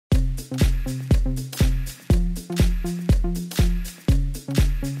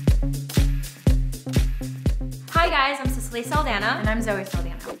Cisely Saldana. And I'm Zoe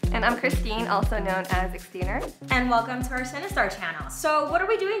Saldana. And I'm Christine, also known as Xteeener. And welcome to our Cinestar channel. So what are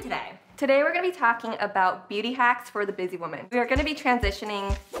we doing today? Today we're going to be talking about beauty hacks for the busy woman. We are going to be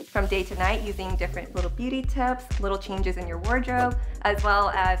transitioning from day to night using different little beauty tips, little changes in your wardrobe, as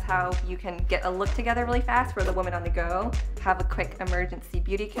well as how you can get a look together really fast for the woman on the go. Have a quick emergency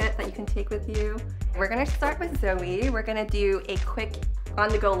beauty kit that you can take with you. We're going to start with Zoe. We're going to do a quick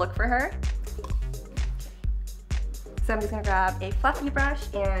on-the-go look for her. So I'm just going to grab a fluffy brush,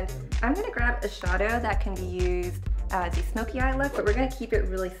 and I'm going to grab a shadow that can be used as a smoky eye look, but we're going to keep it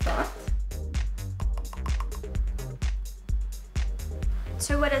really soft.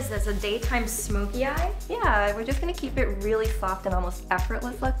 So what is this, a daytime smoky eye? Yeah, we're just going to keep it really soft and almost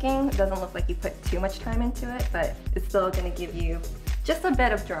effortless looking. It doesn't look like you put too much time into it, but it's still going to give you just a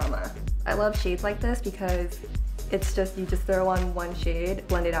bit of drama. I love shades like this because it's just, you just throw on one shade,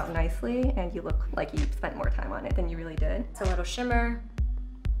 blend it out nicely, and you look like you spent more time on it than you really did. It's a little shimmer.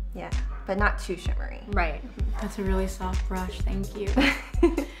 Yeah, but not too shimmery. Right. That's a really soft brush, thank you.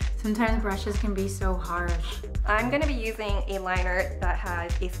 Sometimes brushes can be so harsh. I'm going to be using a liner that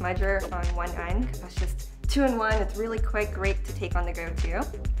has a smudger on one end. That's just 2-in-1. It's really quick, great to take on the go too.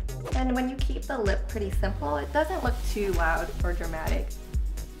 And when you keep the lip pretty simple, it doesn't look too loud or dramatic.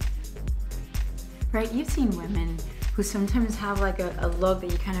 Right, you've seen women who sometimes have like a look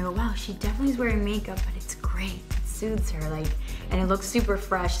that you kind of go, wow, she definitely is wearing makeup, but it's great. It soothes her, like, and it looks super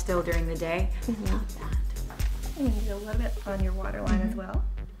fresh still during the day. Love that. And you need a little bit on your waterline as well.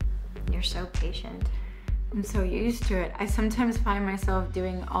 You're so patient. I'm so used to it. I sometimes find myself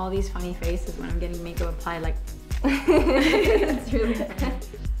doing all these funny faces when I'm getting makeup applied, like. It's really fun.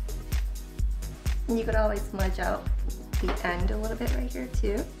 And you could always smudge out the end a little bit right here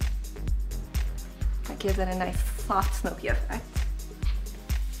too. That gives it a nice soft smoky effect.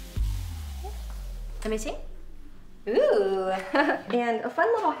 Let me see. Ooh! And a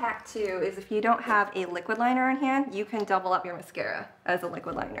fun little hack too is if you don't have a liquid liner on hand, you can double up your mascara as a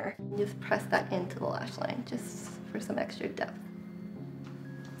liquid liner. Just press that into the lash line just for some extra depth.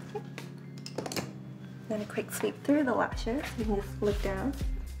 Okay. Then a quick sweep through the lashes. You can just look down.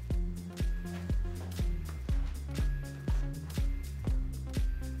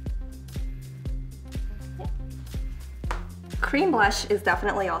 Cream blush is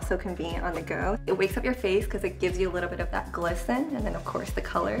definitely also convenient on the go. It wakes up your face because it gives you a little bit of that glisten, and then of course the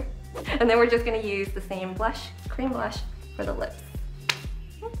color. And then we're just going to use the same blush, cream blush, for the lips.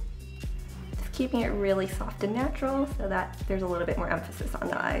 Just keeping it really soft and natural so that there's a little bit more emphasis on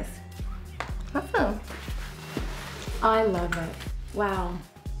the eyes. Awesome. I love it. Wow.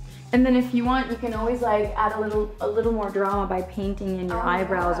 And then if you want, you can always like add a little more drama by painting in your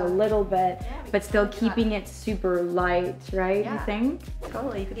eyebrows a little bit, but still keeping it super light, right? Yeah. You think?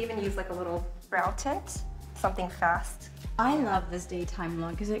 Totally. You could even use like a little brow tint, something fast. I love this daytime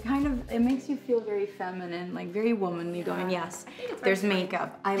look because it makes you feel very feminine, like very womanly. Going, yes, there's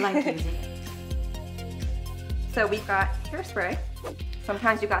makeup. I like using it. So we've got hairspray.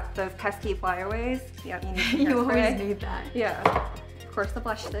 Sometimes you got those pesky flyaways. Yeah, you need some You hairspray. always need that. Yeah. Of course, the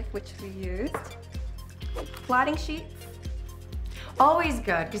blush stick, which we used. Blotting sheets. Always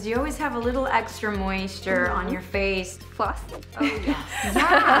good, because you always have a little extra moisture on your face. Floss. Oh, yes.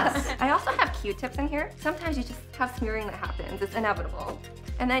 Yes! I also have Q-tips in here. Sometimes you just have smearing that happens. It's inevitable.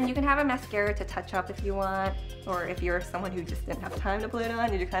 And then you can have a mascara to touch up if you want, or if you're someone who just didn't have time to put it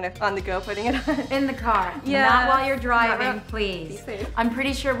on, you're kind of on the go putting it on. In the car. Yeah. Not while you're driving, Not please. Be safe. I'm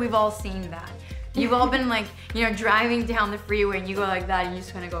pretty sure we've all seen that. You've all been like, you know, driving down the freeway and you go like that and you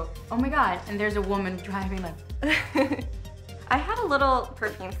just kind of go, oh my God, and there's a woman driving like. I had a little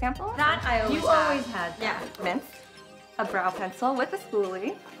perfume sample. That I always You always had that. Yeah. Mint, a brow pencil with a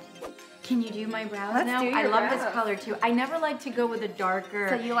spoolie. Can you do my brows Let's now? do your I love this brows. color too. I never like to go with a darker.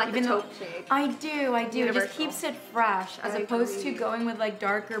 So you like even the though- taupe shade? I do. It just Universal. keeps it fresh as I opposed agree. to going with like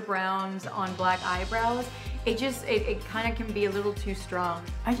darker browns on black eyebrows. It just, it kind of can be a little too strong.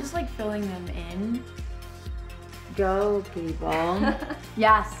 I just like filling them in. Go, people.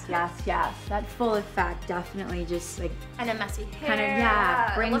 Yes, yes, yes. That full effect definitely just like And a messy hair. kind of, it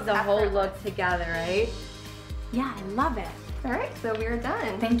yeah, brings looks the whole effortless. look together, right? Yeah, I love it. All right, so we're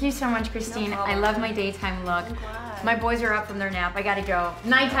done. Thank you so much, Christine. I problem. love my daytime look. I'm glad. My boys are up from their nap. I gotta go.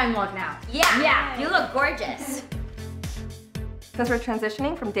 Nighttime look now. Yeah. You look gorgeous. Since we're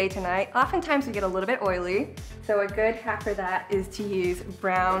transitioning from day to night, oftentimes we get a little bit oily. So a good hack for that is to use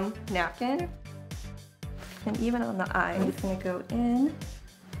brown napkin. And even on the eye, I'm just gonna go in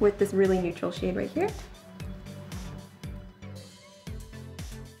with this really neutral shade right here.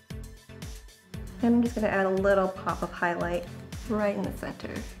 And I'm just gonna add a little pop of highlight right in the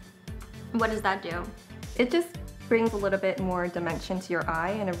center. What does that do? It just brings a little bit more dimension to your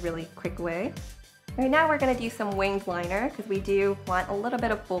eye in a really quick way. Right now we're gonna do some winged liner because we do want a little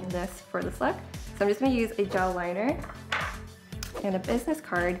bit of boldness for this look. So I'm just gonna use a gel liner and a business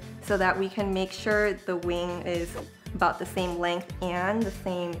card so that we can make sure the wing is about the same length and the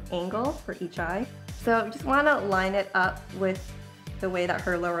same angle for each eye. So just wanna line it up with the way that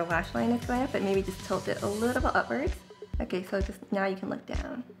her lower lash line is going up, but maybe just tilt it a little bit upwards. Okay, so just now you can look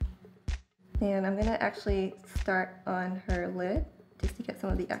down. And I'm gonna actually start on her lid just to get some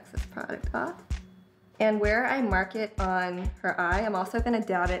of the excess product off. And where I mark it on her eye, I'm also gonna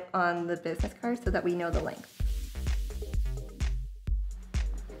dab it on the business card so that we know the length.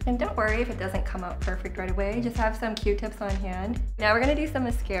 And don't worry if it doesn't come out perfect right away, just have some Q-tips on hand. Now we're gonna do some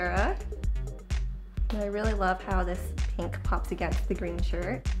mascara. And I really love how this pink pops against the green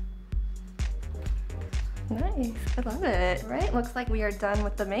shirt. Nice, I love it. Right, looks like we are done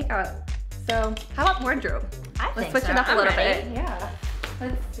with the makeup. So how about wardrobe? Let's switch it up a little bit. Yeah.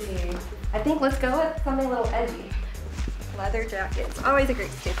 Let's see. I think let's go with something a little edgy. Leather jackets, always a great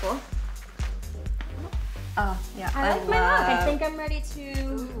staple. Oh, yeah. I like my look. I think I'm ready to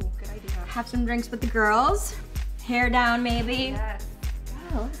good idea. have some drinks with the girls. Hair down, maybe. Yes.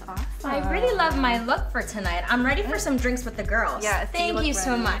 Wow, that's awesome. I really love my look for tonight. I'm ready for some drinks with the girls. Yes, thank you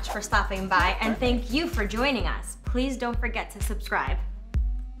so much for stopping by, and thank you for joining us. Please don't forget to subscribe.